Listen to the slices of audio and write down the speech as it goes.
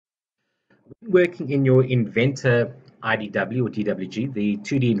When working in your Inventor IDW or DWG, the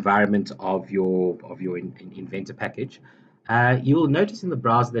 2D environment of your Inventor package, you will notice in the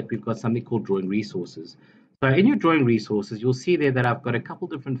browser that we've got something called drawing resources. So in your drawing resources, you'll see there that I've got a couple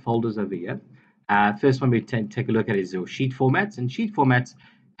different folders over here. First one we take a look at is your sheet formats, and sheet formats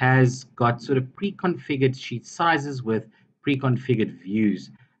has got sort of pre-configured sheet sizes with pre-configured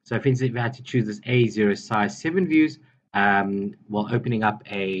views. So for instance, if I had to choose this A0 size 7 views, while opening up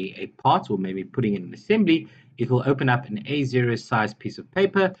a part or maybe putting in an assembly, it will open up an A0 size piece of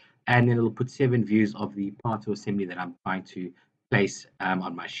paper, and then it'll put 7 views of the part or assembly that I'm trying to place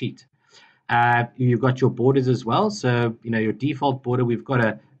on my sheet. You've got your borders as well. So, your default border, we've got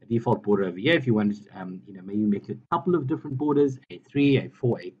a default border over here. If you want to, maybe make a couple of different borders, A3,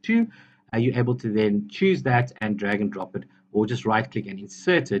 A4, A2, you're able to then choose that and drag and drop it, or just right click and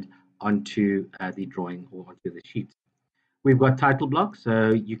insert it onto the drawing or onto the sheet. We've got title blocks, so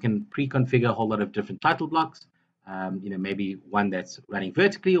you can pre-configure a whole lot of different title blocks. Maybe one that's running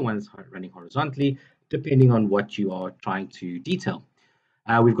vertically or one that's running horizontally, depending on what you are trying to detail.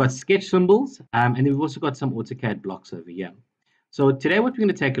 We've got sketch symbols, and then we've also got some AutoCAD blocks over here. So today what we're going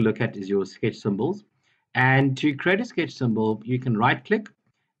to take a look at is your sketch symbols. And to create a sketch symbol, you can right-click,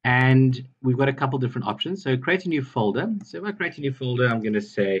 and we've got a couple different options. So create a new folder. So if I create a new folder, I'm going to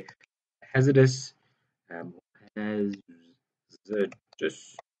say hazardous, hazardous.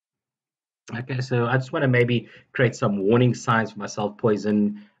 Okay, so I just want to maybe create some warning signs for myself: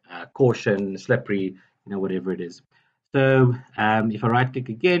 poison, caution, slippery, whatever it is. So if I right click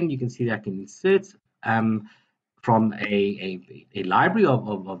again, you can see that I can insert from a library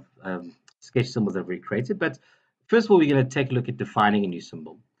of sketch symbols that we've created. But first of all, we're going to take a look at defining a new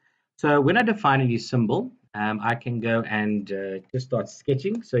symbol. So when I define a new symbol, I can go and just start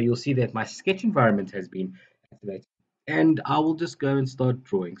sketching. So you'll see that my sketch environment has been activated. And I will just go and start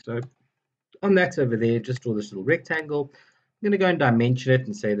drawing. So on that over there, just draw this little rectangle. I'm going to go and dimension it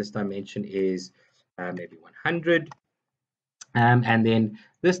and say this dimension is maybe 100. And then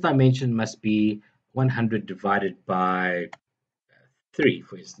this dimension must be 100 divided by 3,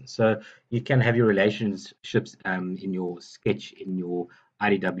 for instance. So you can have your relationships in your sketch, in your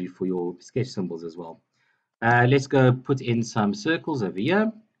IDW for your sketch symbols as well. Let's go put in some circles over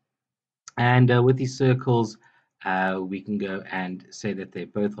here. And with these circles, we can go and say that they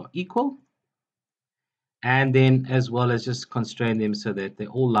both are equal. And then as well as just constrain them so that they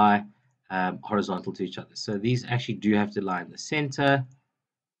all lie horizontal to each other. So these actually do have to lie in the center.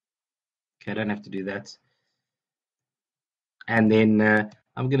 Okay, I don't have to do that. And then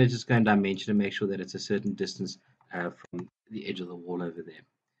I'm going to just go and dimension and make sure that it's a certain distance from the edge of the wall over there.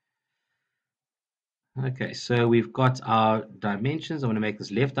 Okay, so we've got our dimensions. I'm going to make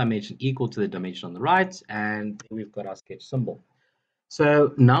this left dimension equal to the dimension on the right, and we've got our sketch symbol.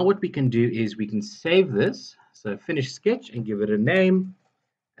 So now what we can do is we can save this. So finish sketch and give it a name.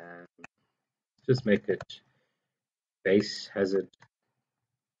 Just make it base hazard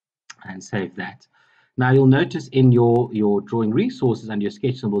and save that. Now you'll notice in your drawing resources and your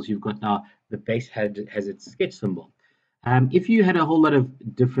sketch symbols, you've got now the base hazard sketch symbol. If you had a whole lot of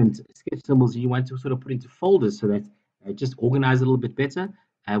different sketch symbols and you want to sort of put into folders so that just organize a little bit better,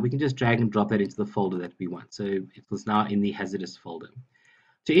 we can just drag and drop that into the folder that we want. So it was now in the hazardous folder.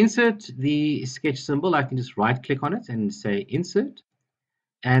 To insert the sketch symbol, I can just right click on it and say insert,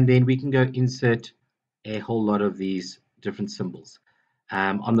 and then we can go insert a whole lot of these different symbols.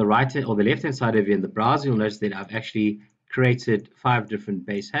 On the right or the left hand side of you in the browser, you'll notice that I've actually created 5 different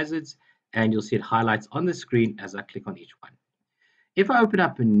base hazards, and you'll see it highlights on the screen as I click on each one. If I open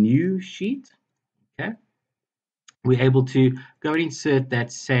up a new sheet, okay, we're able to go and insert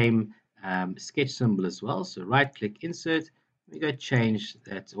that same sketch symbol as well. So right click insert, we go change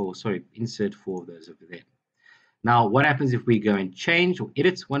that, or sorry, insert 4 of those over there. Now what happens if we go and change or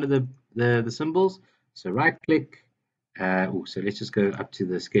edit one of the symbols? So right click, so let's just go up to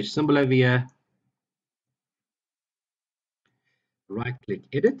the sketch symbol over here, right click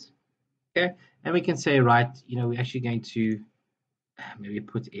edit, okay, and we can say we're actually going to maybe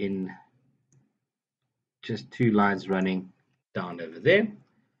put in just 2 lines running down over there.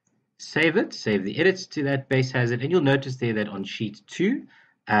 Save it, save the edits to that base hazard, and you'll notice there that on sheet 2,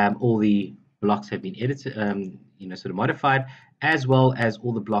 all the blocks have been edited, sort of modified, as well as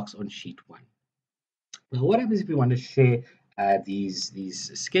all the blocks on sheet 1. Now, what happens if we want to share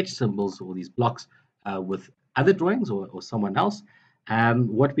these sketch symbols or these blocks with other drawings or someone else?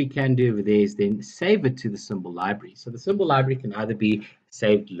 What we can do over there is then save it to the symbol library. So the symbol library can either be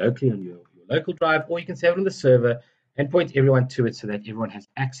saved locally on your local drive, or you can save it on the server and point everyone to it so that everyone has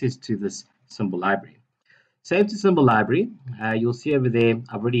access to this symbol library. Save to symbol library. You'll see over there,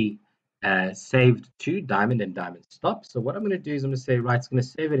 I've already saved to diamond and diamond stop. So what I'm going to do is I'm going to say, right, it's going to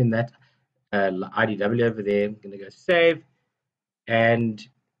save it in that IDW over there. I'm going to go save, and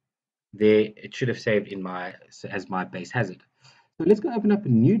there it should have saved in my as my base hazard. So let's go open up a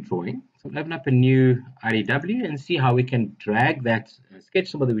new drawing. So we'll open up a new IDW and see how we can drag that sketch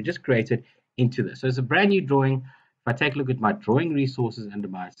symbol that we just created into this. So it's a brand new drawing. If I take a look at my drawing resources under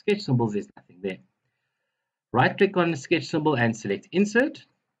my sketch symbols, there's nothing there. Right click on the sketch symbol and select insert,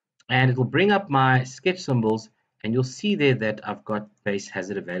 and it will bring up my sketch symbols, and you'll see there that I've got base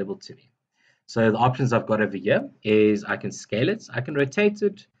hazard available to me. So the options I've got over here is I can scale it, I can rotate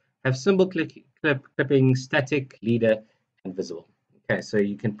it, have symbol clipping, static, leader, and visible. Okay, so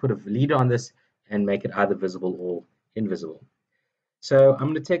you can put a leader on this and make it either visible or invisible. So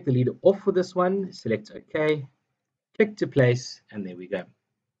I'm going to take the leader off for this one, select OK, click to place, and there we go.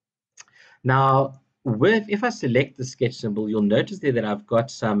 Now, if I select the sketch symbol, you'll notice there that I've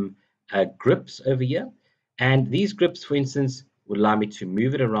got some grips over here. And these grips, for instance, would allow me to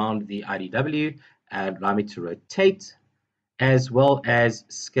move it around the IDW, allow me to rotate, as well as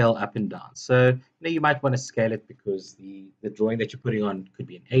scale up and down. So you might want to scale it because the drawing that you're putting on could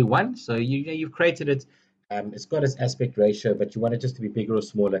be an A1. So you've created it. It's got its aspect ratio, but you want it just to be bigger or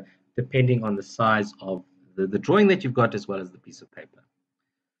smaller, depending on the size of the drawing that you've got, as well as the piece of paper.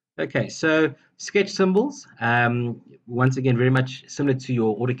 Okay, so sketch symbols, once again, very much similar to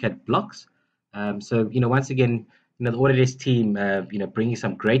your AutoCAD blocks. So, once again, the Autodesk team, bringing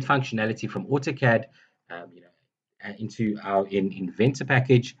some great functionality from AutoCAD, into our Inventor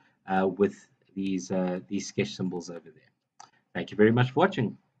package with these sketch symbols over there. Thank you very much for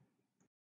watching.